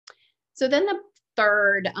So then the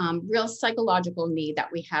third real psychological need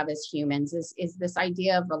that we have as humans is this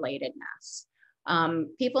idea of relatedness.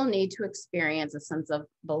 People need to experience a sense of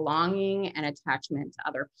belonging and attachment to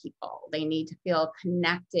other people. They need to feel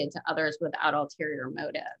connected to others without ulterior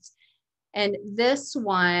motives. And this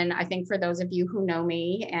one, I think for those of you who know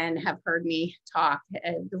me and have heard me talk,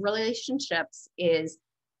 the relationships is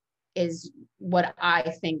what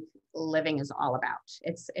I think living is all about.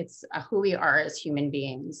 It's who we are as human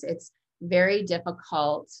beings. It's very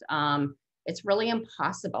difficult. It's really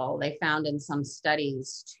impossible, they found in some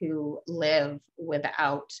studies, to live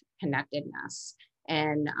without connectedness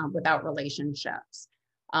and without relationships.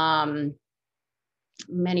 Um,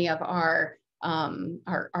 Many of our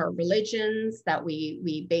religions that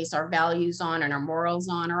we base our values on and our morals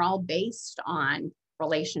on are all based on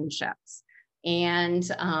relationships. And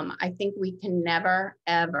I think we can never,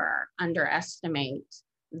 ever underestimate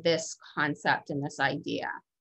this concept and this idea.